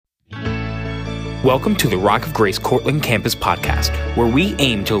Welcome to the Rock of Grace Cortland Campus Podcast, where we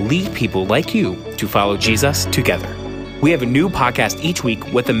aim to lead people like you to follow Jesus together. We have a new podcast each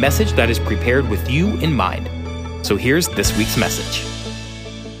week with a message that is prepared with you in mind. So here's this week's message.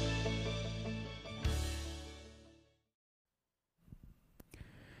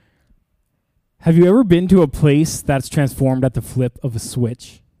 Have you ever been to a place that's transformed at the flip of a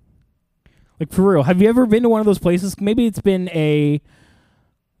switch? Like, for real, have you ever been to one of those places? Maybe it's been a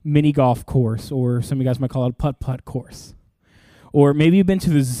mini golf course, or some of you guys might call it a putt-putt course. Or maybe you've been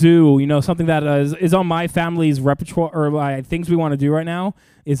to the zoo, something that is on my family's repertoire, or things we want to do right now,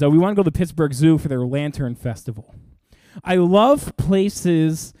 is we want to go to the Pittsburgh Zoo for their Lantern Festival. I love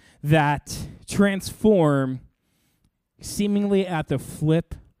places that transform seemingly at the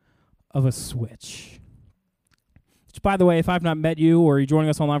flip of a switch. Which, by the way, if I've not met you or you're joining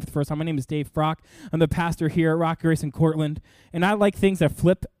us online for the first time, my name is Dave Frock. I'm the pastor here at Rock of Grace in Cortland, and I like things that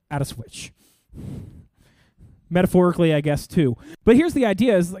flip at a switch. Metaphorically, I guess, too. But here's the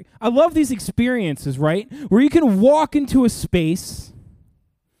idea, is I love these experiences, right? Where you can walk into a space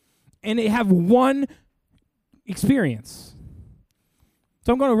and have one experience.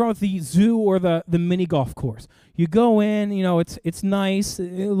 So I'm going to run with the zoo or the mini golf course. You go in, it's nice,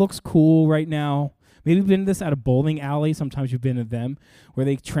 it looks cool right now. Maybe you've been to this at a bowling alley. Sometimes you've been to them where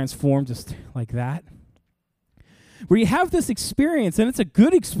they transform just like that. Where you have this experience, and it's a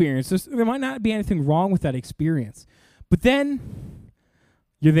good experience. There might not be anything wrong with that experience. But then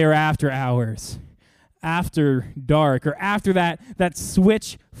you're there after hours, after dark, or after that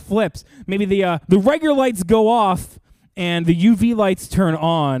switch flips. Maybe the regular lights go off and the UV lights turn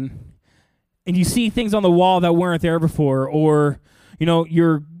on, and you see things on the wall that weren't there before, or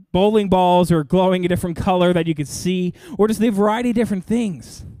your bowling balls are glowing a different color that you could see, or just a variety of different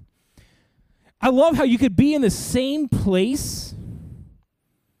things. I love how you could be in the same place,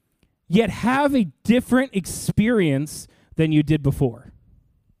 yet have a different experience than you did before.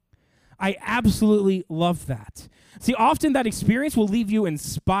 I absolutely love that. See, often that experience will leave you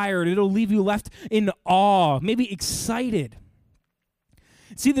inspired. It'll leave you left in awe, maybe excited.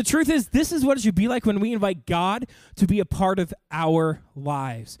 See, the truth is, this is what it should be like when we invite God to be a part of our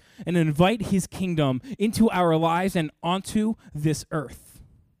lives and invite his kingdom into our lives and onto this earth.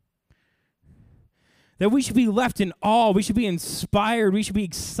 That we should be left in awe, we should be inspired, we should be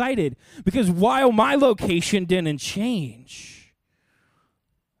excited, because while my location didn't change,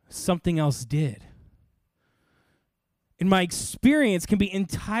 something else did. And my experience can be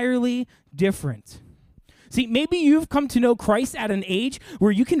entirely different. See, maybe you've come to know Christ at an age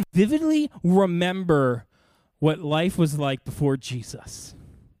where you can vividly remember what life was like before Jesus.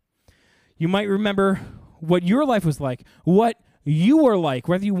 You might remember what your life was like, what you were like,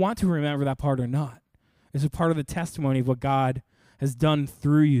 whether you want to remember that part or not. It's a part of the testimony of what God has done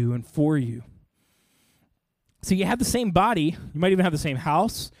through you and for you. So you have the same body. You might even have the same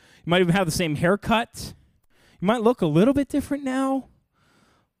house. You might even have the same haircut. You might look a little bit different now.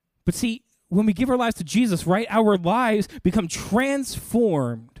 But see, when we give our lives to Jesus, right, our lives become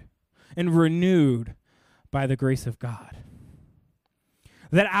transformed and renewed by the grace of God.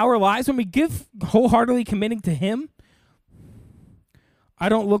 That our lives, when we give wholeheartedly committing to him, I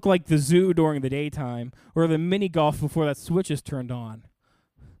don't look like the zoo during the daytime or the mini golf before that switch is turned on.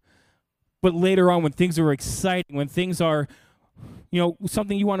 But later on, when things are exciting, when things are,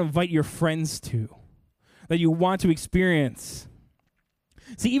 something you want to invite your friends to, that you want to experience.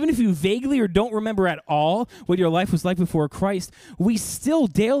 See, even if you vaguely or don't remember at all what your life was like before Christ, we still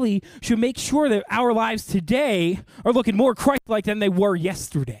daily should make sure that our lives today are looking more Christ-like than they were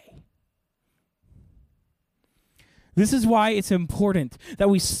yesterday. This is why it's important that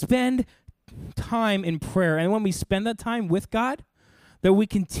we spend time in prayer. And when we spend that time with God, that we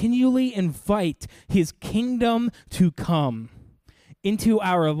continually invite his kingdom to come into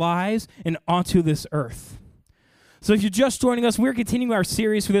our lives and onto this earth. So if you're just joining us, we're continuing our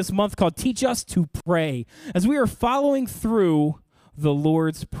series for this month called Teach Us to Pray, as we are following through the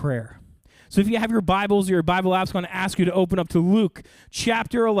Lord's Prayer. So if you have your Bibles or your Bible apps, I'm going to ask you to open up to Luke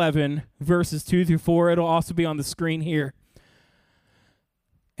chapter 11, verses 2 through 4. It'll also be on the screen here.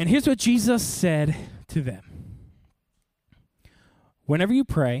 And here's what Jesus said to them. Whenever you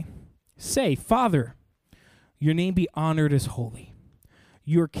pray, say, Father, your name be honored as holy.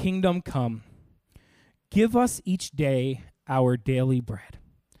 Your kingdom come. Give us each day our daily bread.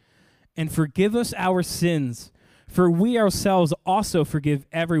 And forgive us our sins, for we ourselves also forgive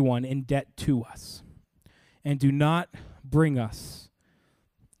everyone in debt to us. And do not bring us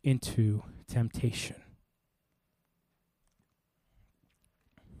into temptation.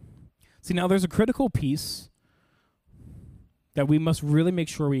 See, now there's a critical piece that we must really make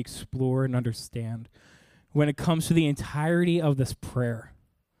sure we explore and understand when it comes to the entirety of this prayer.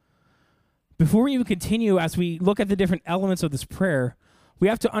 Before we even continue, as we look at the different elements of this prayer, we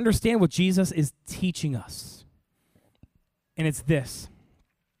have to understand what Jesus is teaching us. And it's this.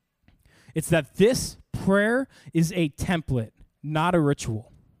 It's that this prayer is a template, not a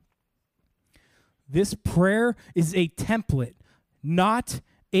ritual. This prayer is a template, not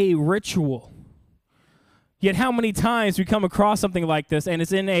a ritual. Yet how many times we come across something like this and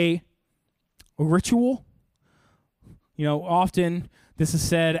it's in a ritual? You know, often this is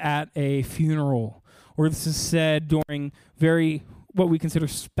said at a funeral, or this is said during what we consider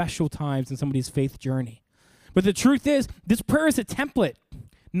special times in somebody's faith journey. But the truth is, this prayer is a template,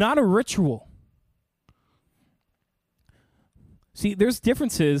 not a ritual. See, there's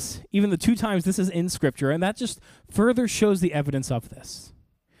differences, even the 2 times this is in Scripture, and that just further shows the evidence of this.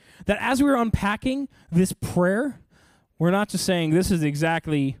 That as we're unpacking this prayer, we're not just saying this is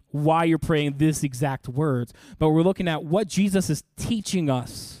exactly why you're praying this exact words, but we're looking at what Jesus is teaching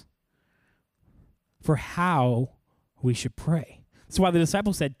us for how we should pray. That's why the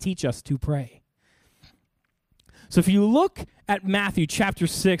disciples said, teach us to pray. So if you look at Matthew chapter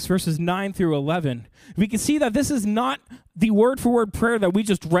 6, verses 9 through 11, we can see that this is not the word-for-word prayer that we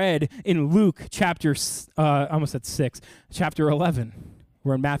just read in Luke chapter, I almost said 6, chapter 11.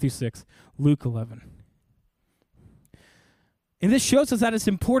 We're in Matthew 6, Luke 11. And this shows us that it's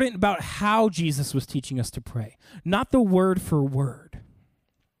important about how Jesus was teaching us to pray, not the word for word.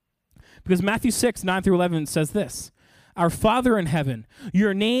 Because Matthew 6, 9 through 11 says this, Our Father in heaven,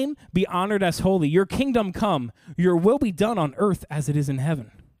 your name be honored as holy, your kingdom come, your will be done on earth as it is in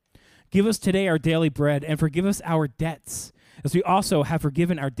heaven. Give us today our daily bread, and forgive us our debts, as we also have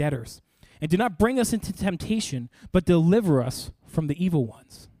forgiven our debtors. And do not bring us into temptation, but deliver us from the evil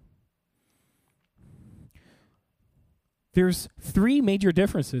ones. There's 3 major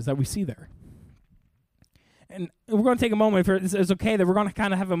differences that we see there. And we're going to take a moment, if it's okay, that we're going to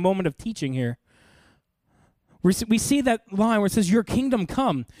kind of have a moment of teaching here. We see that line where it says, your kingdom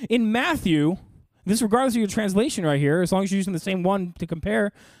come. In Matthew, this regardless of your translation right here, as long as you're using the same one to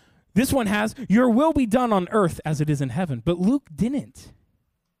compare, this one has, your will be done on earth as it is in heaven. But Luke didn't.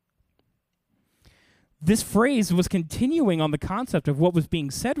 This phrase was continuing on the concept of what was being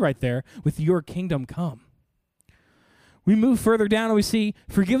said right there with your kingdom come. We move further down and we see,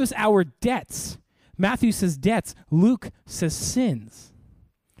 forgive us our debts. Matthew says debts. Luke says sins.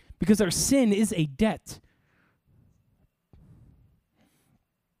 Because our sin is a debt.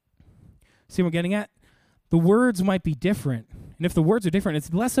 See what I'm getting at? The words might be different. And if the words are different,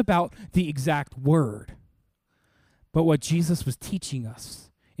 it's less about the exact word, but what Jesus was teaching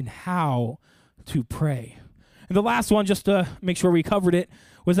us in how to pray. And the last one, just to make sure we covered it,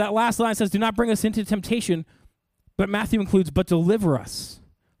 was that last line says, do not bring us into temptation, but Matthew includes, but deliver us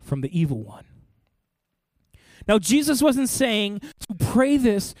from the evil one. Now, Jesus wasn't saying to pray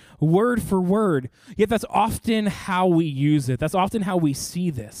this word for word, yet that's often how we use it. That's often how we see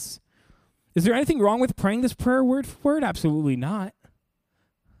this. Is there anything wrong with praying this prayer word for word? Absolutely not.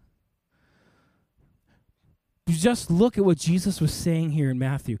 Just look at what Jesus was saying here in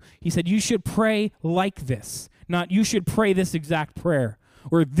Matthew. He said, you should pray like this, not you should pray this exact prayer,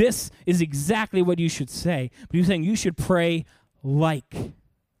 or this is exactly what you should say. But he was saying you should pray like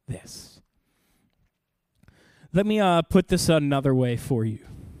this. Let me put this another way for you.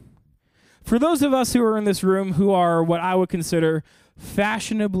 For those of us who are in this room who are what I would consider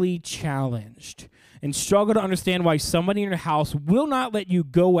fashionably challenged and struggle to understand why somebody in your house will not let you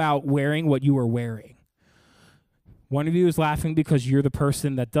go out wearing what you are wearing. One of you is laughing because you're the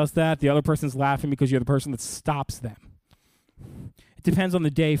person that does that. The other person's laughing because you're the person that stops them. It depends on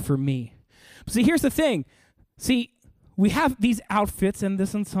the day for me. But see, here's the thing. See, we have these outfits and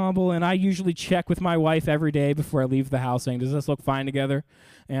this ensemble, and I usually check with my wife every day before I leave the house saying, does this look fine together?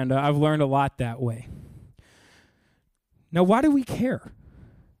 And I've learned a lot that way. Now, why do we care?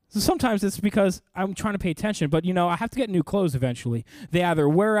 So sometimes it's because I'm trying to pay attention, but, I have to get new clothes eventually. They either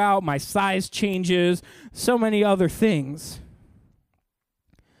wear out, my size changes, so many other things.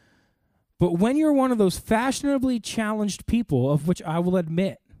 But when you're one of those fashionably challenged people, of which I will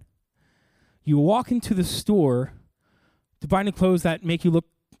admit, you walk into the store to buy new clothes that make you look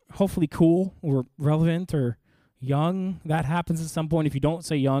hopefully cool or relevant or young. That happens at some point. If you don't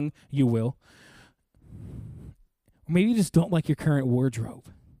say young, you will. Or maybe you just don't like your current wardrobe.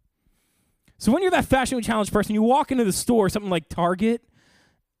 So when you're that fashionably challenged person, you walk into the store, something like Target,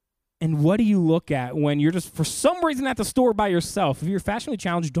 and what do you look at when you're just, for some reason, at the store by yourself? If you're fashionably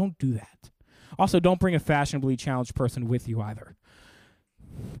challenged, don't do that. Also, don't bring a fashionably challenged person with you either.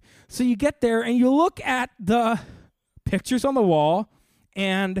 So you get there, and you look at the pictures on the wall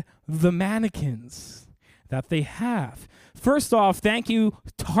and the mannequins that they have. First off, thank you,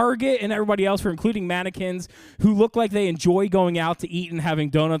 Target and everybody else, for including mannequins who look like they enjoy going out to eat and having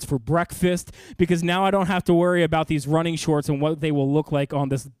donuts for breakfast, because now I don't have to worry about these running shorts and what they will look like on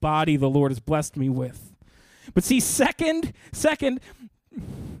this body the Lord has blessed me with. But see, second,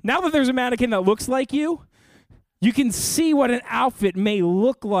 now that there's a mannequin that looks like you can see what an outfit may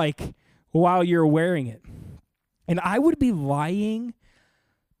look like while you're wearing it. And I would be lying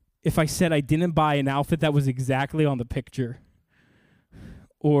if I said I didn't buy an outfit that was exactly on the picture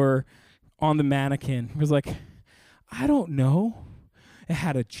or on the mannequin. It was like, I don't know. It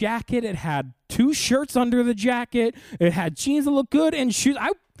had a jacket. It had 2 shirts under the jacket. It had jeans that looked good and shoes.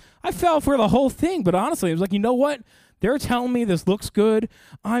 I fell for the whole thing, but honestly, it was like, you know what? They're telling me this looks good.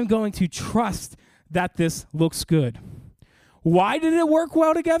 I'm going to trust that this looks good. Why did it work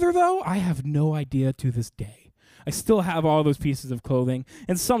well together, though? I have no idea to this day. I still have all those pieces of clothing,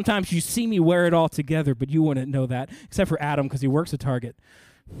 and sometimes you see me wear it all together, but you wouldn't know that, except for Adam, because he works at Target.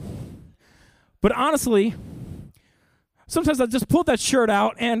 But honestly, sometimes I just pull that shirt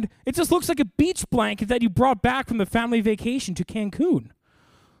out, and it just looks like a beach blanket that you brought back from the family vacation to Cancun.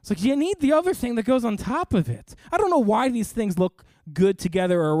 It's like, you need the other thing that goes on top of it. I don't know why these things look good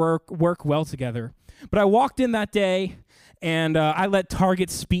together or work well together, but I walked in that day, and I let Target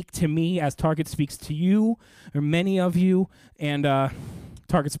speak to me as Target speaks to you, or many of you, and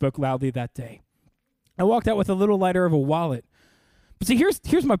Target spoke loudly that day. I walked out with a little lighter of a wallet. But see,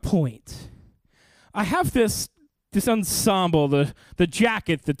 here's my point. I have this ensemble, the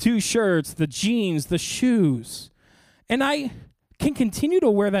jacket, the 2 shirts, the jeans, the shoes, and I can continue to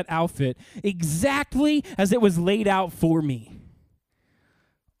wear that outfit exactly as it was laid out for me.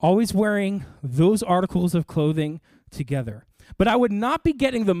 Always wearing those articles of clothing together. But I would not be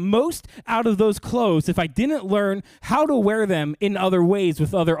getting the most out of those clothes if I didn't learn how to wear them in other ways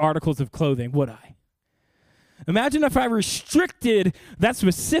with other articles of clothing, would I? Imagine if I restricted that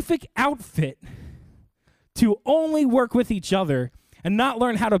specific outfit to only work with each other and not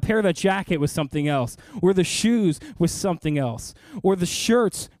learn how to pair that jacket with something else, or the shoes with something else, or the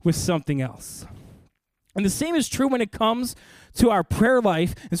shirts with something else. And the same is true when it comes to our prayer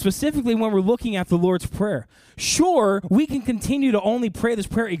life, and specifically when we're looking at the Lord's Prayer. Sure, we can continue to only pray this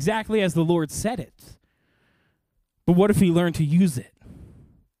prayer exactly as the Lord said it. But what if we learn to use it?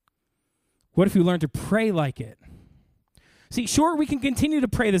 What if we learn to pray like it? See, sure, we can continue to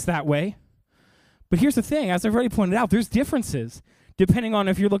pray this that way. But here's the thing, as I've already pointed out, there's differences depending on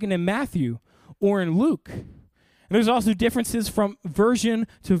if you're looking in Matthew or in Luke. And there's also differences from version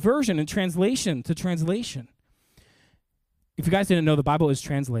to version and translation to translation. If you guys didn't know, the Bible is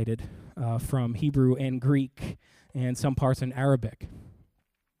translated from Hebrew and Greek and some parts in Arabic.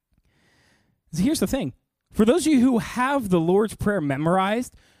 So here's the thing. For those of you who have the Lord's Prayer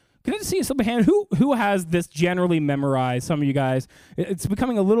memorized, can I just see a simple hand? Who has this generally memorized? Some of you guys. It's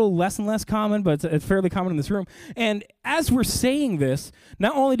becoming a little less and less common, but it's fairly common in this room. And as we're saying this,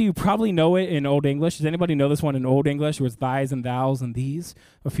 not only do you probably know it in Old English. Does anybody know this one in Old English? Where it's thys and thous and these?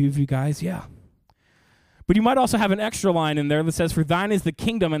 A few of you guys, yeah. But you might also have an extra line in there that says, "For thine is the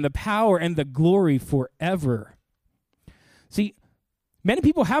kingdom and the power and the glory forever." See, many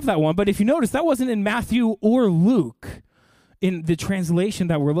people have that one, but if you notice, that wasn't in Matthew or Luke in the translation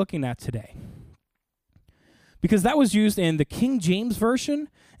that we're looking at today. Because that was used in the King James Version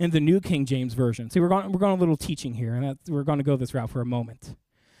and the New King James Version. See, we're going a little teaching here, and we're going to go this route for a moment.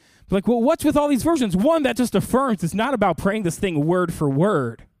 But like, well, what's with all these versions? One that just affirms it's not about praying this thing word for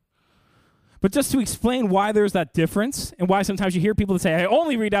word. But just to explain why there's that difference and why sometimes you hear people that say, I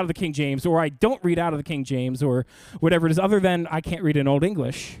only read out of the King James, or I don't read out of the King James, or whatever it is, other than I can't read in Old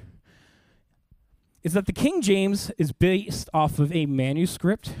English, is that the King James is based off of a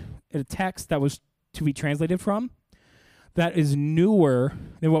manuscript, a text that was to be translated from, that is newer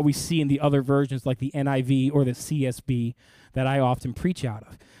than what we see in the other versions like the NIV or the CSB that I often preach out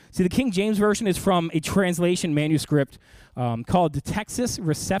of. See, the King James Version is from a translation manuscript called the Textus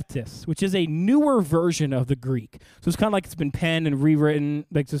Receptus, which is a newer version of the Greek. So it's kind of like it's been penned and rewritten,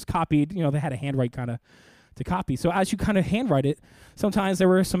 like just copied. They had a handwrite kind of to copy. So as you kind of handwrite it, sometimes there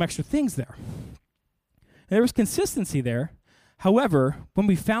were some extra things there. And there was consistency there. However, when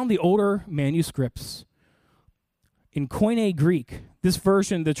we found the older manuscripts in Koine Greek, this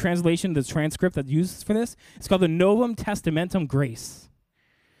version, the translation, the transcript that's used for this, it's called the Novum Testamentum Graece.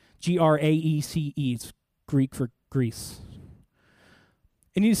 Graece. It's Greek for Greece.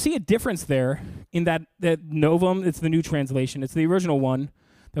 And you see a difference there in that Novum, it's the new translation. It's the original one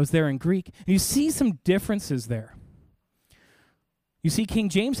that was there in Greek. And you see some differences there. You see King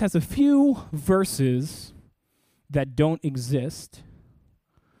James has a few verses that don't exist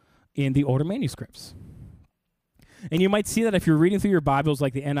in the older manuscripts. And you might see that if you're reading through your Bibles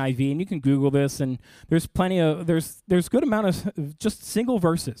like the NIV, and you can Google this, and there's good amount of just single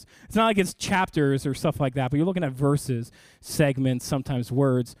verses. It's not like it's chapters or stuff like that, but you're looking at verses, segments, sometimes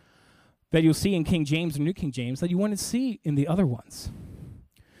words that you'll see in King James or New King James that you wouldn't see in the other ones.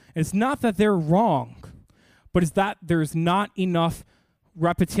 And it's not that they're wrong, but it's that there's not enough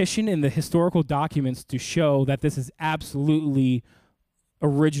repetition in the historical documents to show that this is absolutely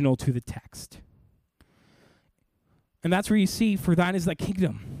original to the text. And that's where you see, for thine is thy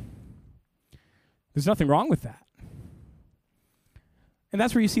kingdom. There's nothing wrong with that. And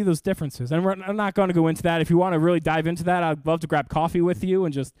that's where you see those differences. And I'm not going to go into that. If you want to really dive into that, I'd love to grab coffee with you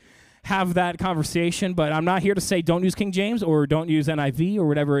and just have that conversation. But I'm not here to say don't use King James or don't use NIV or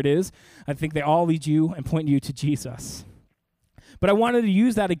whatever it is. I think they all lead you and point you to Jesus. But I wanted to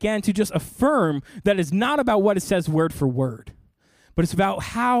use that again to just affirm that it's not about what it says word for word, but it's about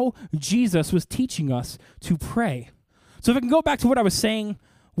how Jesus was teaching us to pray. So if I can go back to what I was saying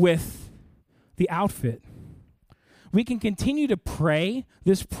with the outfit, we can continue to pray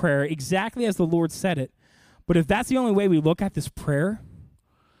this prayer exactly as the Lord said it. But if that's the only way we look at this prayer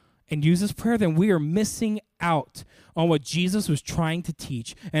and use this prayer, then we are missing out on what Jesus was trying to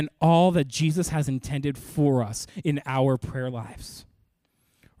teach and all that Jesus has intended for us in our prayer lives.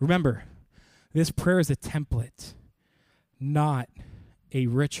 Remember, this prayer is a template, not a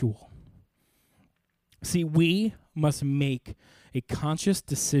ritual. See, we must make a conscious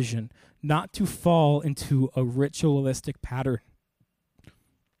decision not to fall into a ritualistic pattern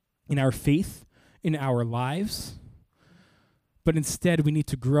in our faith, in our lives, but instead we need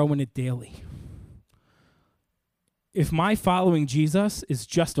to grow in it daily. If my following Jesus is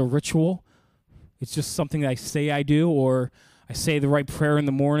just a ritual, it's just something that I say I do, or I say the right prayer in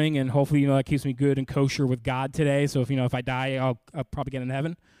the morning, and hopefully, that keeps me good and kosher with God today. So if I die, I'll probably get in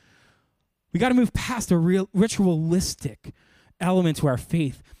heaven. We got to move past a real ritualistic element to our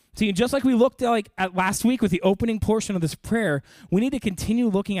faith. See, just like we looked at last week with the opening portion of this prayer, we need to continue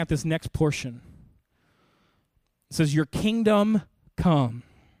looking at this next portion. It says, your kingdom come.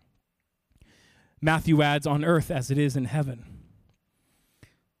 Matthew adds, on earth as it is in heaven.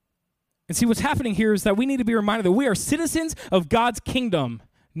 And see, what's happening here is that we need to be reminded that we are citizens of God's kingdom,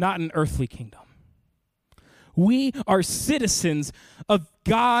 not an earthly kingdom. We are citizens of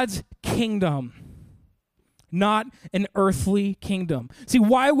God's kingdom, not an earthly kingdom. See,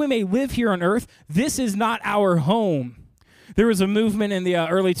 while we may live here on earth, this is not our home. There was a movement in the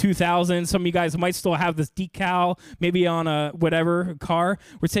early 2000s. Some of you guys might still have this decal, maybe on a car,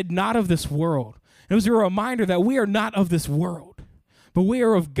 where it said, not of this world. And it was a reminder that we are not of this world, but we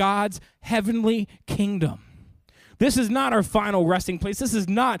are of God's heavenly kingdom. This is not our final resting place. This is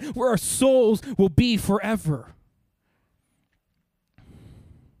not where our souls will be forever.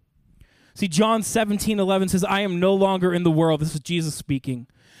 See, John 17:11 says, I am no longer in the world. This is Jesus speaking.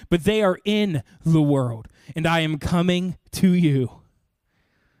 But they are in the world, and I am coming to you.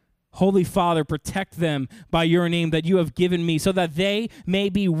 Holy Father, protect them by your name that you have given me, so that they may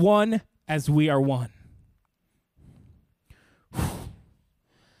be one as we are one.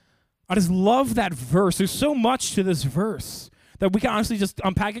 I just love that verse. There's so much to this verse that we can honestly just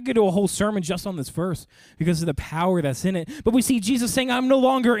unpack. I could do a whole sermon just on this verse because of the power that's in it. But we see Jesus saying, I'm no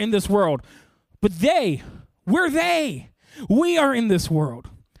longer in this world. But we're they. We are in this world.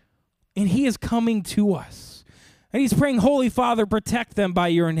 And he is coming to us. And he's praying, Holy Father, protect them by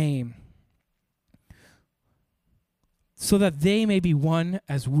your name, so that they may be one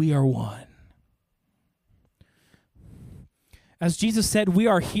as we are one. As Jesus said, we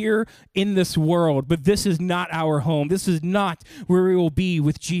are here in this world, but this is not our home. This is not where we will be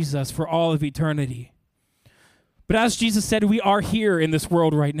with Jesus for all of eternity. But as Jesus said, we are here in this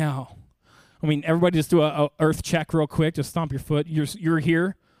world right now. I mean, everybody just do a earth check real quick. Just stomp your foot. You're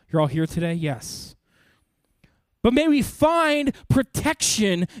here. You're all here today? Yes. But may we find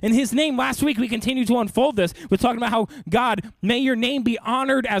protection in his name. Last week, we continued to unfold this. We're talking about how, God, may your name be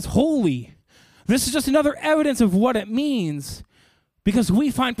honored as holy. This is just another evidence of what it means, because we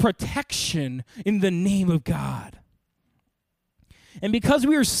find protection in the name of God. And because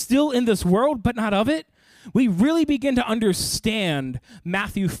we are still in this world, but not of it, we really begin to understand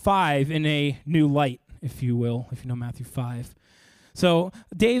Matthew 5 in a new light, if you will, if you know Matthew 5. So,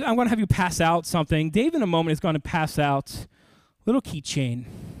 Dave, I'm going to have you pass out something. Dave, in a moment, is going to pass out a little keychain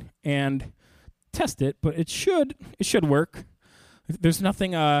and test it, but it should work. There's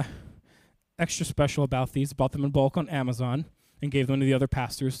nothing extra special about these. Bought them in bulk on Amazon and gave them to the other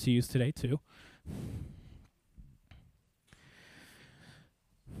pastors to use today, too.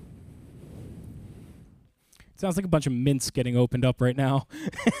 Sounds like a bunch of mints getting opened up right now.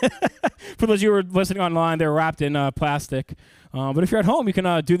 For those of you who are listening online, they're wrapped in plastic. But if you're at home, you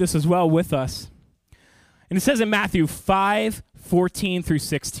can do this as well with us. And it says in Matthew 5:14 through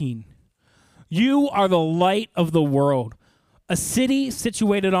 16, "You are the light of the world. A city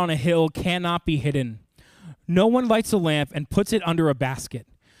situated on a hill cannot be hidden. No one lights a lamp and puts it under a basket,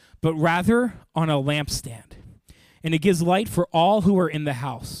 but rather on a lampstand. And it gives light for all who are in the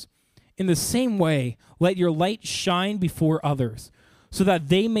house. In the same way, let your light shine before others, so that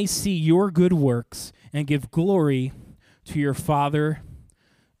they may see your good works and give glory to your Father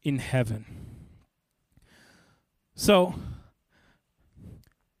in heaven." So,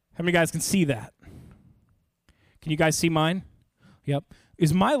 how many guys can see that? Can you guys see mine? Yep.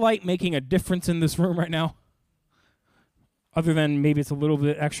 Is my light making a difference in this room right now? Other than maybe it's a little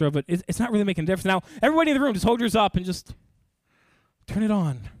bit extra, but it's not really making a difference. Now, everybody in the room, just hold yours up and just turn it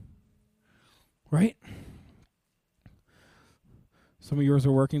on. Right? Some of yours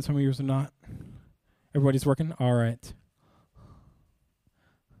are working, some of yours are not. Everybody's working? All right.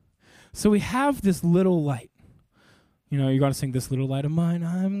 So we have this little light. You know, you're going to sing, "This little light of mine,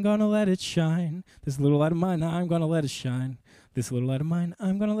 I'm going to let it shine. This little light of mine, I'm going to let it shine. This little light of mine,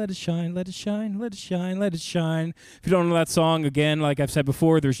 I'm going to let it shine, let it shine, let it shine, let it shine." If you don't know that song, again, like I've said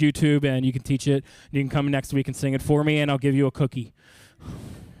before, there's YouTube, and you can teach it. You can come next week and sing it for me, and I'll give you a cookie.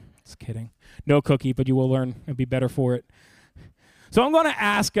 Just kidding. No cookie, but you will learn and be better for it. So I'm going to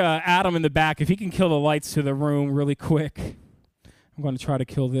ask Adam in the back if he can kill the lights to the room really quick. I'm going to try to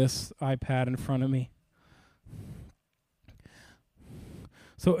kill this iPad in front of me.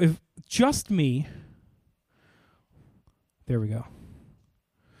 So if just me, there we go.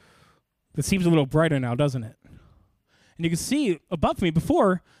 It seems a little brighter now, doesn't it? And you can see above me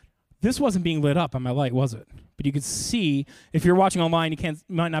before, this wasn't being lit up on my light, was it? But you can see, if you're watching online, you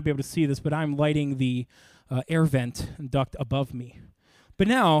might not be able to see this, but I'm lighting the air vent duct above me. But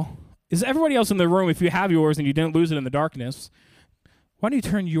now, is everybody else in the room, if you have yours and you didn't lose it in the darkness, why don't you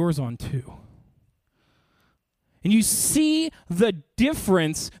turn yours on too? And you see the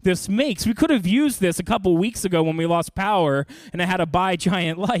difference this makes. We could have used this a couple weeks ago when we lost power and I had to buy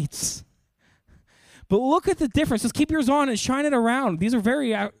giant lights. But look at the difference. Just keep yours on and shine it around. These are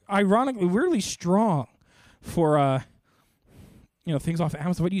very, ironically, weirdly strong for, things off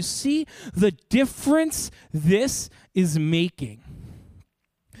Amazon. But you see the difference this is making.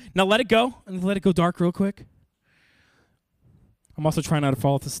 Now let it go, and let it go dark real quick. I'm also trying not to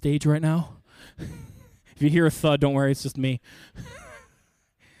fall off the stage right now. If you hear a thud, don't worry, it's just me.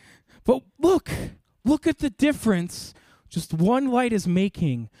 But look at the difference just one light is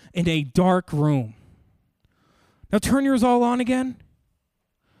making in a dark room. Now turn yours all on again.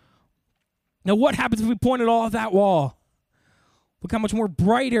 Now what happens if we point it all at that wall? Look how much more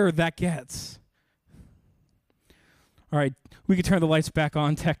brighter that gets. All right, we can turn the lights back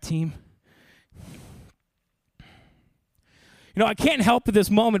on, tech team. I can't help at this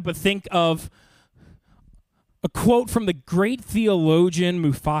moment but think of a quote from the great theologian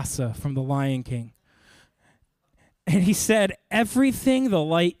Mufasa from The Lion King. And he said, "Everything the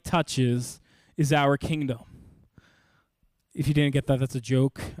light touches is our kingdom." If you didn't get that, that's a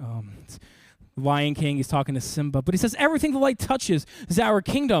joke. Lion King, he's talking to Simba. But he says, everything the light touches is our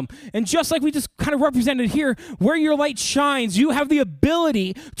kingdom. And just like we just kind of represented here, where your light shines, you have the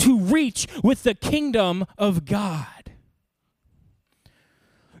ability to reach with the kingdom of God.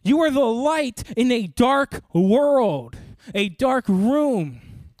 You are the light in a dark world, a dark room,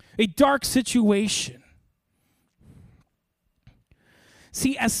 a dark situation.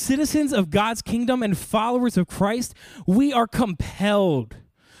 See, as citizens of God's kingdom and followers of Christ, we are compelled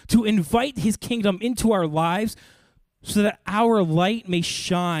to invite his kingdom into our lives so that our light may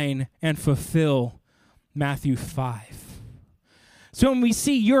shine and fulfill Matthew 5. So when we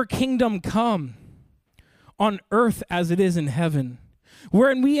see your kingdom come on earth as it is in heaven,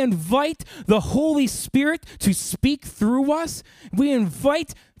 wherein we invite the Holy Spirit to speak through us, we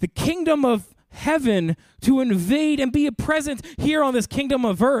invite the kingdom of heaven to invade and be present here on this kingdom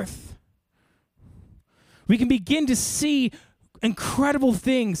of earth, we can begin to see incredible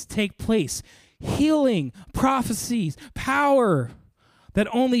things take place. Healing, prophecies, power that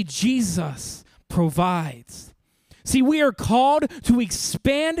only Jesus provides. See, we are called to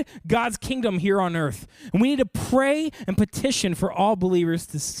expand God's kingdom here on earth. And we need to pray and petition for all believers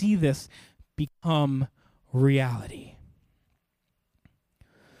to see this become reality.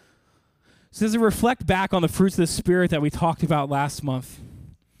 So as I reflect back on the fruits of the Spirit that we talked about last month,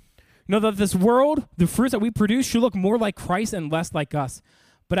 that this world, the fruits that we produce should look more like Christ and less like us.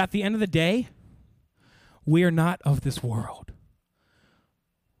 But at the end of the day, we are not of this world.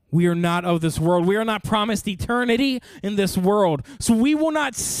 We are not of this world. We are not promised eternity in this world. So we will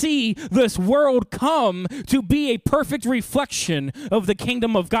not see this world come to be a perfect reflection of the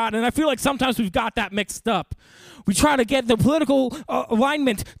kingdom of God. And I feel like sometimes we've got that mixed up. We try to get the political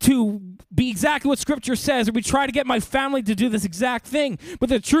alignment to be exactly what Scripture says, or we try to get my family to do this exact thing. But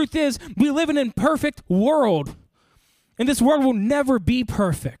the truth is, we live in an imperfect world, and this world will never be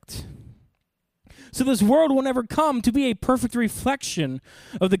perfect. So this world will never come to be a perfect reflection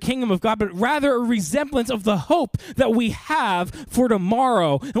of the kingdom of God, but rather a resemblance of the hope that we have for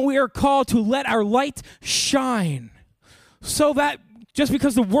tomorrow. And we are called to let our light shine. So that just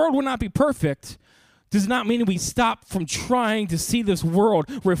because the world will not be perfect does not mean we stop from trying to see this world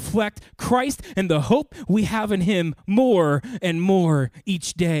reflect Christ and the hope we have in him more and more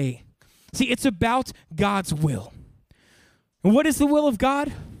each day. See, it's about God's will. And what is the will of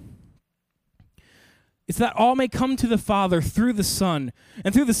God? It's that all may come to the Father through the Son,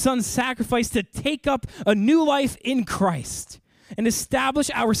 and through the Son's sacrifice to take up a new life in Christ and establish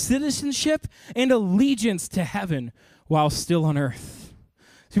our citizenship and allegiance to heaven while still on earth.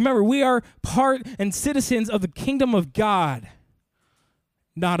 So remember, we are part and citizens of the kingdom of God,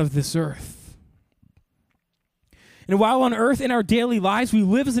 not of this earth. And while on earth in our daily lives, we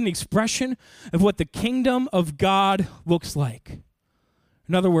live as an expression of what the kingdom of God looks like.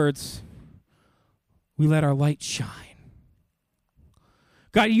 In other words, we let our light shine.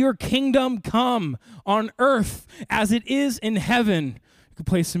 God, your kingdom come on earth as it is in heaven. You can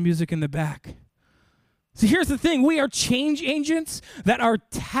play some music in the back. So here's the thing. We are change agents that are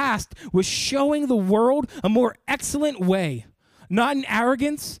tasked with showing the world a more excellent way, not in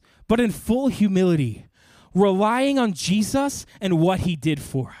arrogance, but in full humility, relying on Jesus and what he did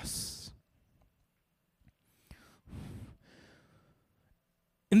for us.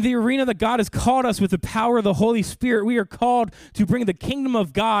 In the arena that God has called us with the power of the Holy Spirit, we are called to bring the kingdom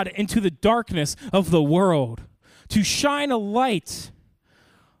of God into the darkness of the world, to shine a light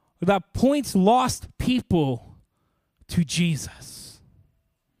that points lost people to Jesus.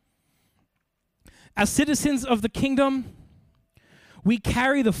 As citizens of the kingdom, we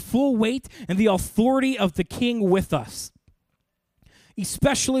carry the full weight and the authority of the King with us,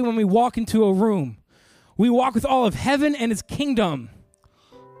 especially when we walk into a room. We walk with all of heaven and his kingdom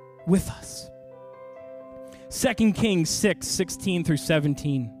with us. 2 Kings 6:16 through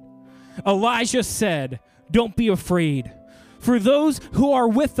 17. Elijah said, "Don't be afraid, for those who are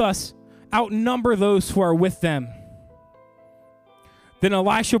with us outnumber those who are with them." Then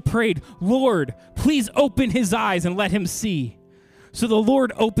Elisha prayed, "Lord, please open his eyes and let him see." So the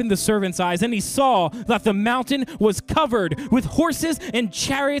Lord opened the servant's eyes, and he saw that the mountain was covered with horses and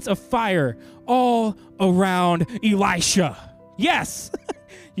chariots of fire all around Elisha. Yes.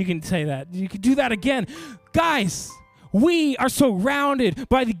 You can say that. You can do that again. Guys, we are surrounded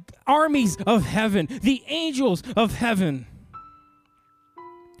by the armies of heaven, the angels of heaven.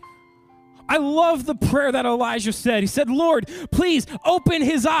 I love the prayer that Elijah said. He said, "Lord, please open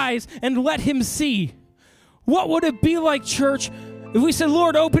his eyes and let him see." What would it be like, church, if we said,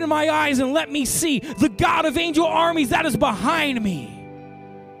 "Lord, open my eyes and let me see the God of angel armies that is behind me"?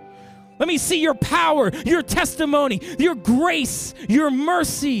 Let me see your power, your testimony, your grace, your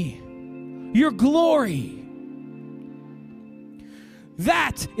mercy, your glory.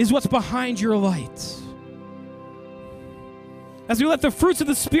 That is what's behind your light. As we let the fruits of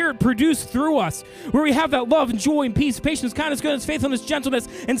the Spirit produce through us, where we have that love and joy and peace, patience, kindness, goodness, faithfulness, gentleness,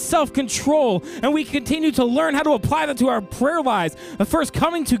 and self-control, and we continue to learn how to apply that to our prayer lives, of first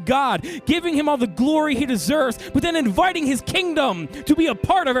coming to God, giving him all the glory he deserves, but then inviting his kingdom to be a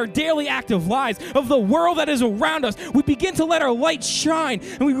part of our daily active lives, of the world that is around us. We begin to let our light shine,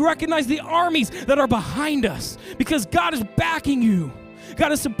 and we recognize the armies that are behind us, because God is backing you.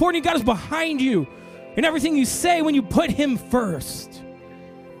 God is supporting you. God is behind you. In everything you say when you put him first.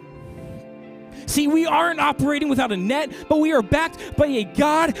 See, we aren't operating without a net, but we are backed by a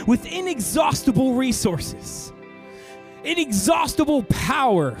God with inexhaustible resources, inexhaustible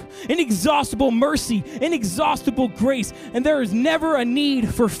power, inexhaustible mercy, inexhaustible grace. And there is never a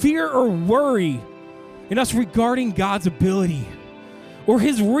need for fear or worry in us regarding God's ability or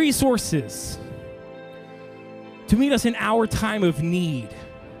his resources to meet us in our time of need.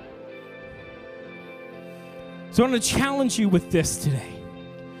 So I want to challenge you with this today.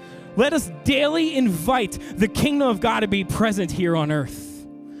 Let us daily invite the kingdom of God to be present here on earth.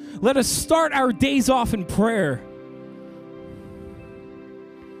 Let us start our days off in prayer.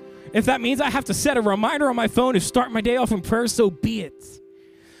 If that means I have to set a reminder on my phone to start my day off in prayer, so be it.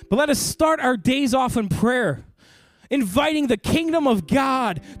 But let us start our days off in prayer, inviting the kingdom of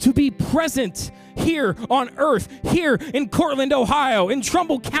God to be present here on earth, here in Cortland, Ohio, in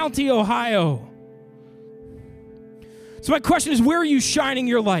Trumbull County, Ohio. So my question is, where are you shining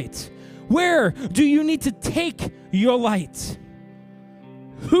your light? Where do you need to take your light?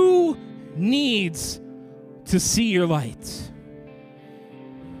 Who needs to see your light?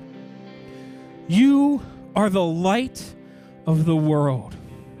 You are the light of the world.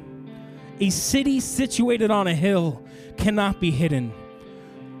 A city situated on a hill cannot be hidden.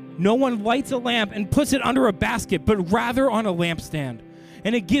 No one lights a lamp and puts it under a basket, but rather on a lampstand,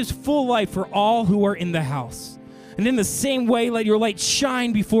 and it gives full light for all who are in the house. And in the same way, let your light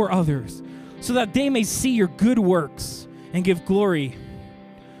shine before others, so that they may see your good works and give glory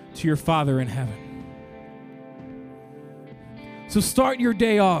to your Father in heaven. So start your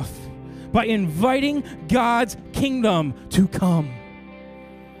day off by inviting God's kingdom to come,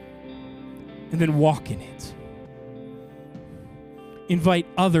 and then walk in it. Invite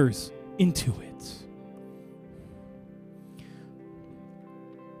others into it.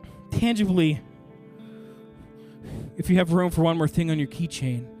 Tangibly, if you have room for one more thing on your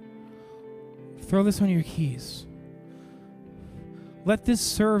keychain, throw this on your keys. Let this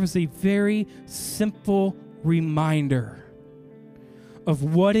serve as a very simple reminder of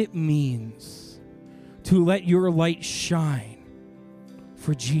what it means to let your light shine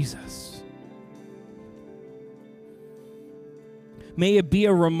for Jesus. May it be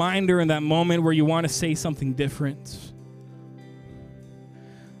a reminder in that moment where you want to say something different,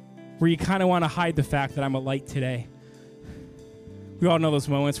 where you kind of want to hide the fact that I'm a light today. We all know those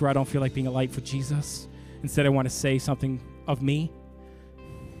moments where I don't feel like being a light for Jesus. Instead, I want to say something of me.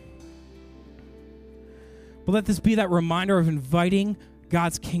 But let this be that reminder of inviting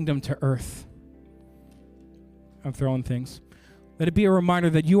God's kingdom to earth. I'm throwing things. Let it be a reminder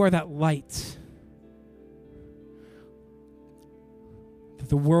that you are that light, that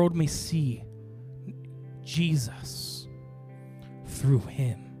the world may see Jesus through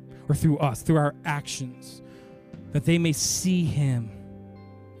him, or through us, through our actions, that they may see him.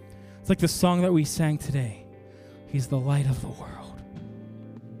 It's like the song that we sang today. He's the light of the world.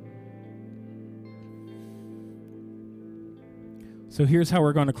 So here's how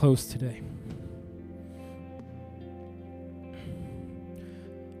we're going to close today.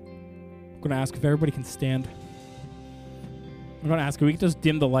 I'm going to ask if everybody can stand. I'm going to ask if we can just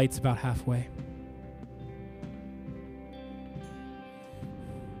dim the lights about halfway.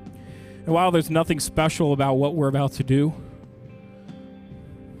 And while there's nothing special about what we're about to do,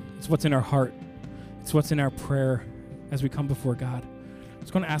 it's what's in our heart. It's what's in our prayer as we come before God. I'm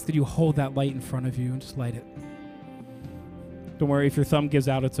just going to ask that you hold that light in front of you and just light it. Don't worry, if your thumb gives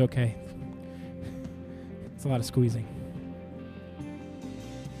out, it's okay. It's a lot of squeezing.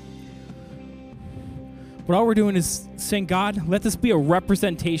 But all we're doing is saying, God, let this be a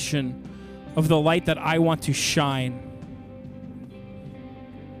representation of the light that I want to shine.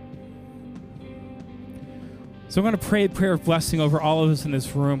 So I'm going to pray a prayer of blessing over all of us in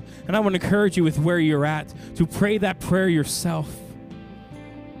this room. And I want to encourage you with where you're at to pray that prayer yourself.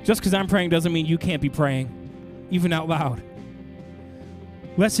 Just because I'm praying doesn't mean you can't be praying, even out loud.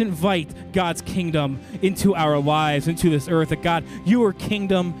 Let's invite God's kingdom into our lives, into this earth. That God, your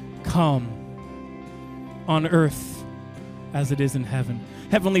kingdom come on earth as it is in heaven.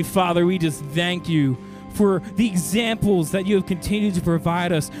 Heavenly Father, we just thank you for the examples that you have continued to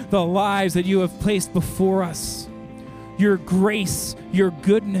provide us, the lives that you have placed before us, your grace, your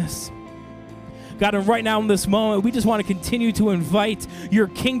goodness. God, and right now in this moment, we just want to continue to invite your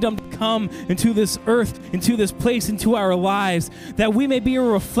kingdom to come into this earth, into this place, into our lives, that we may be a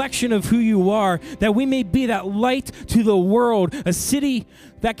reflection of who you are, that we may be that light to the world, a city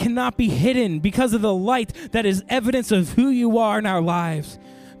that cannot be hidden because of the light that is evidence of who you are in our lives.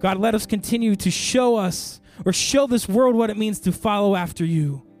 God, let us continue to show this world what it means to follow after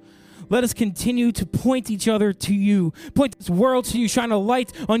you. Let us continue to point each other to you, point this world to you, shine a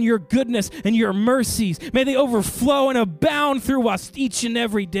light on your goodness and your mercies. May they overflow and abound through us each and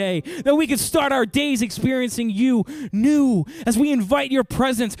every day, that we can start our days experiencing you new as we invite your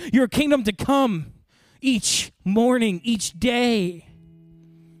presence, your kingdom to come each morning, each day,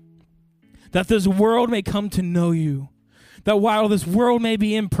 that this world may come to know you, that while this world may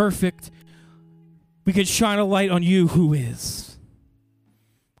be imperfect, we can shine a light on you who is.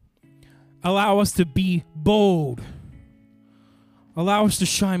 Allow us to be bold. Allow us to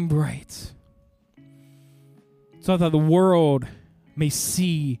shine bright, so that the world may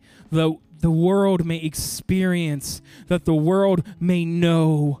see, the world may experience, that the world may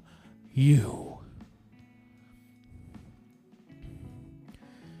know you.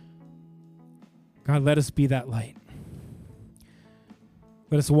 God, let us be that light.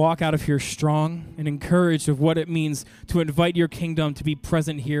 Let us walk out of here strong and encouraged of what it means to invite your kingdom to be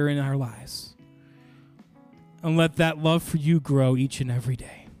present here in our lives. And let that love for you grow each and every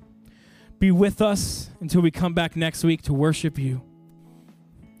day. Be with us until we come back next week to worship you.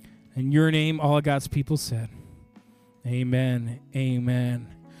 In your name, all of God's people said, amen,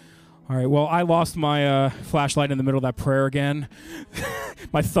 amen. All right, well, I lost my flashlight in the middle of that prayer again.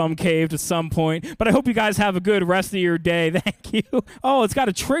 My thumb caved at some point. But I hope you guys have a good rest of your day. Thank you. Oh, it's got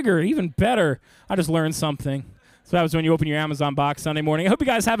a trigger. Even better. I just learned something. So that was when you open your Amazon box Sunday morning. I hope you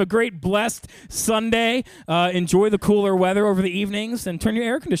guys have a great, blessed Sunday. Enjoy the cooler weather over the evenings and turn your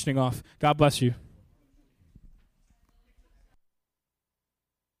air conditioning off. God bless you.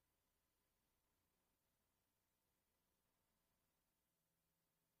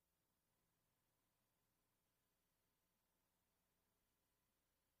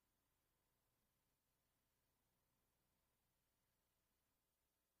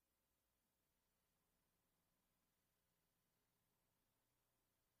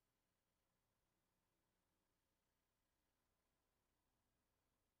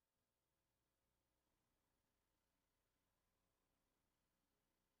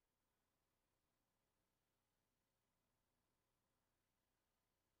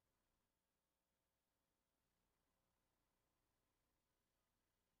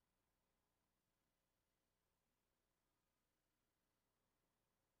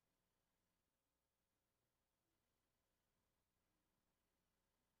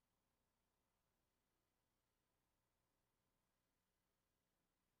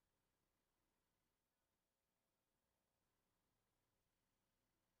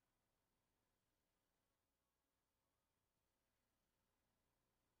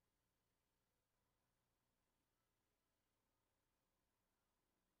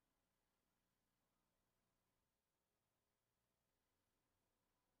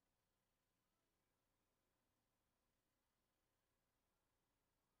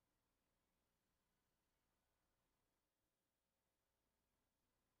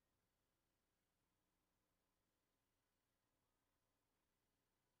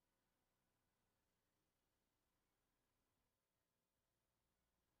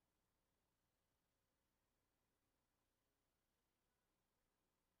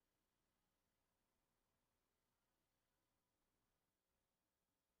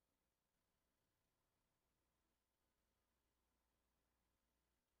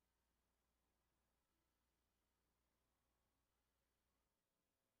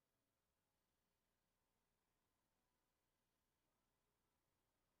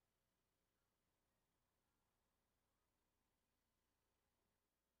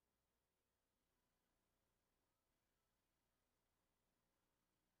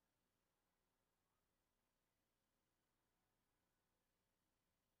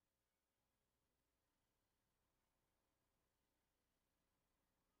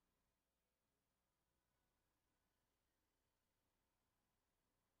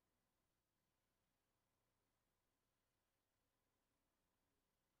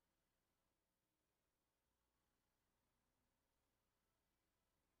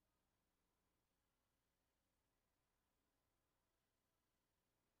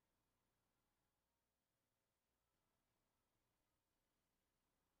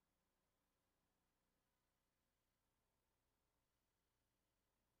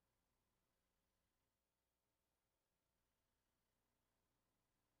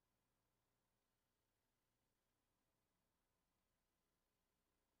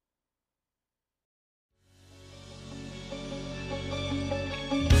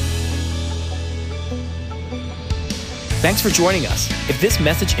 Thanks for joining us. If this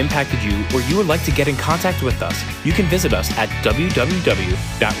message impacted you or you would like to get in contact with us, you can visit us at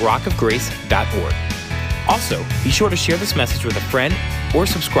www.rockofgrace.org. Also, be sure to share this message with a friend or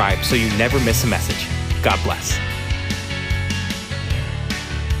subscribe so you never miss a message. God bless.